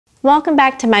Welcome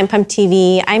back to Mind Pump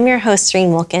TV. I'm your host, Serene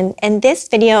Wilkin. In this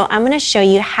video, I'm going to show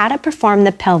you how to perform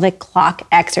the pelvic clock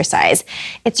exercise.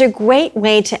 It's a great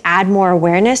way to add more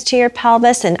awareness to your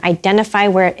pelvis and identify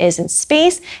where it is in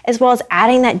space, as well as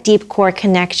adding that deep core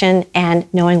connection and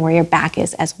knowing where your back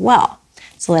is as well.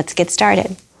 So let's get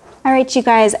started. All right, you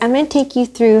guys, I'm going to take you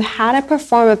through how to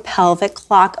perform a pelvic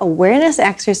clock awareness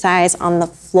exercise on the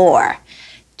floor.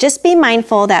 Just be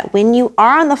mindful that when you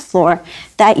are on the floor,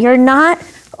 that you're not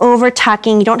over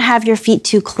tucking, you don't have your feet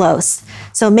too close.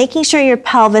 So making sure your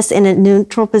pelvis in a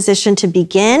neutral position to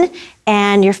begin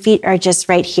and your feet are just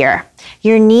right here.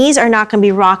 Your knees are not going to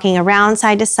be rocking around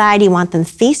side to side. You want them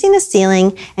facing the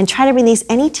ceiling and try to release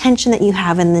any tension that you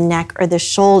have in the neck or the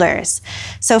shoulders.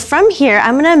 So from here,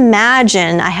 I'm going to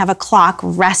imagine I have a clock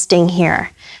resting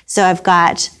here. So I've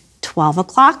got 12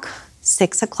 o'clock,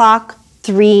 6 o'clock,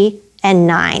 3, and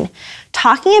 9.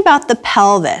 Talking about the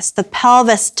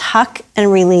pelvis tuck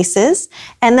and releases,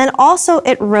 and then also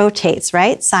it rotates,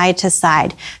 right, side to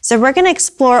side. So we're going to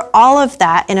explore all of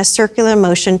that in a circular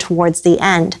motion towards the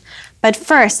end. But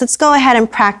first, let's go ahead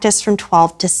and practice from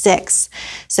 12 to 6.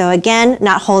 So again,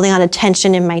 not holding on to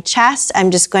tension in my chest, I'm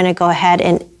just going to go ahead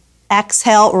and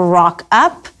exhale, rock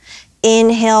up,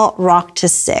 inhale, rock to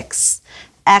 6.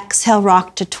 Exhale,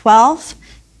 rock to 12,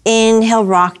 inhale,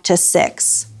 rock to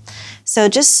 6. So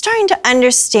just starting to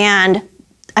understand,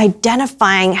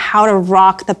 identifying how to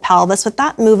rock the pelvis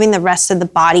without moving the rest of the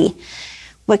body.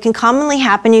 What can commonly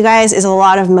happen, you guys, is a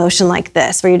lot of motion like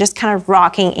this, where you're just kind of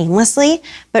rocking aimlessly,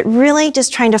 but really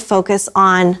just trying to focus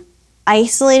on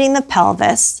isolating the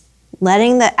pelvis,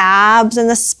 letting the abs and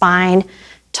the spine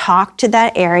talk to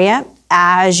that area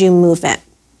as you move it.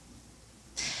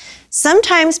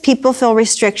 Sometimes people feel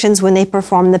restrictions when they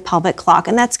perform the pelvic clock,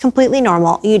 and that's completely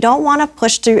normal. You don't want to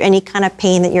push through any kind of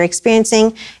pain that you're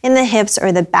experiencing in the hips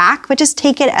or the back, but just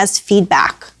take it as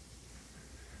feedback.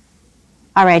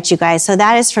 All right, you guys, so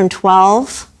that is from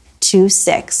 12 to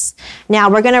 6. Now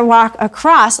we're going to rock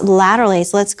across laterally,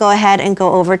 so let's go ahead and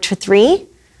go over to 3,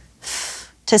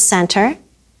 to center,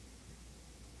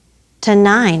 to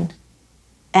 9,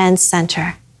 and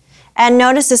center. And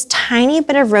notice this tiny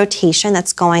bit of rotation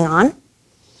that's going on.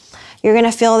 You're going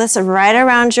to feel this right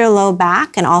around your low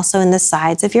back and also in the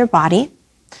sides of your body.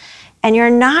 And you're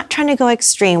not trying to go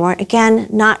extreme. We're, again,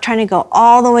 not trying to go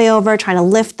all the way over, trying to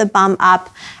lift the bum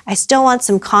up. I still want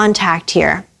some contact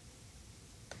here.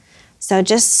 So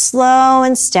just slow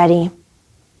and steady.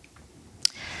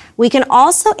 We can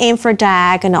also aim for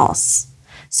diagonals.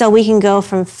 So we can go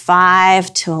from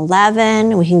 5 to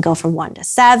 11, we can go from 1 to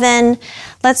 7.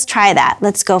 Let's try that.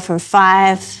 Let's go from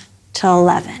 5 to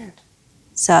 11.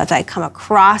 So as I come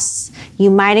across, you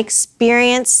might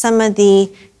experience some of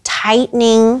the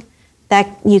tightening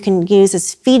that you can use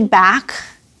as feedback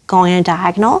going in a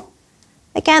diagonal.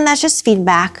 Again, that's just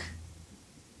feedback.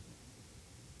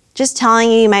 Just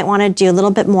telling you might want to do a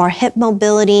little bit more hip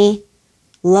mobility,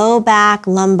 low back,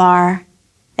 lumbar,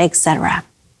 etc.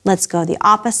 Let's go the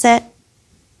opposite.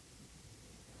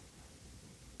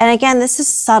 And again, this is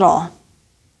subtle,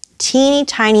 teeny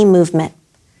tiny movement.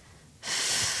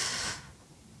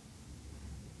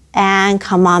 And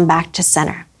come on back to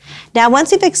center. Now,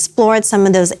 once we've explored some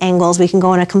of those angles, we can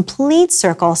go in a complete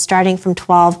circle starting from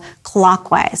 12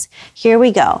 clockwise. Here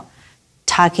we go.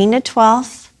 Tucking to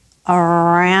 12,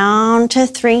 around to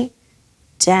 3,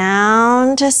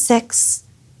 down to 6,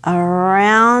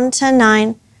 around to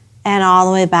 9, and all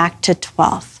the way back to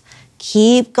 12.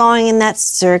 Keep going in that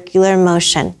circular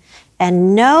motion.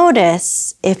 And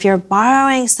notice if you're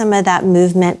borrowing some of that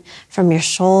movement from your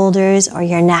shoulders or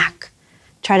your neck.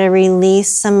 Try to release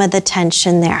some of the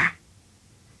tension there.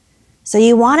 So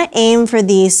you want to aim for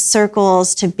these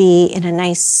circles to be in a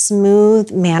nice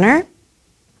smooth manner.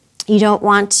 You don't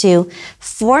want to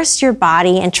force your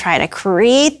body and try to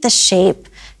create the shape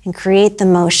and create the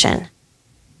motion.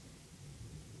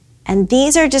 And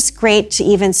these are just great to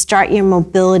even start your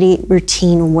mobility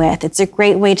routine with. It's a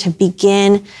great way to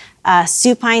begin a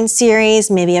supine series,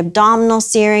 maybe abdominal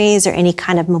series, or any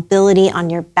kind of mobility on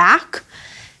your back.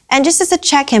 And just as a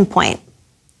check-in point,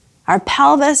 our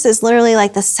pelvis is literally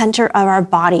like the center of our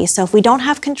body. So if we don't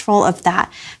have control of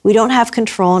that, we don't have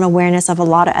control and awareness of a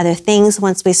lot of other things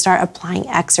once we start applying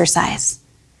exercise.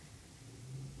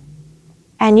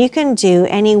 And you can do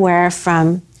anywhere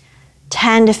from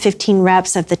 10 to 15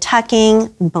 reps of the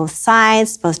tucking, both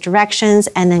sides, both directions,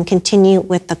 and then continue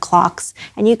with the clocks.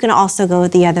 And you can also go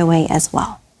the other way as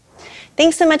well.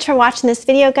 Thanks so much for watching this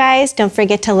video, guys. Don't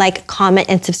forget to like, comment,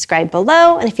 and subscribe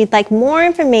below. And if you'd like more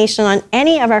information on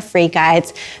any of our free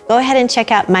guides, go ahead and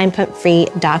check out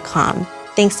mindpumpfree.com.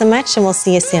 Thanks so much, and we'll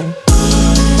see you soon.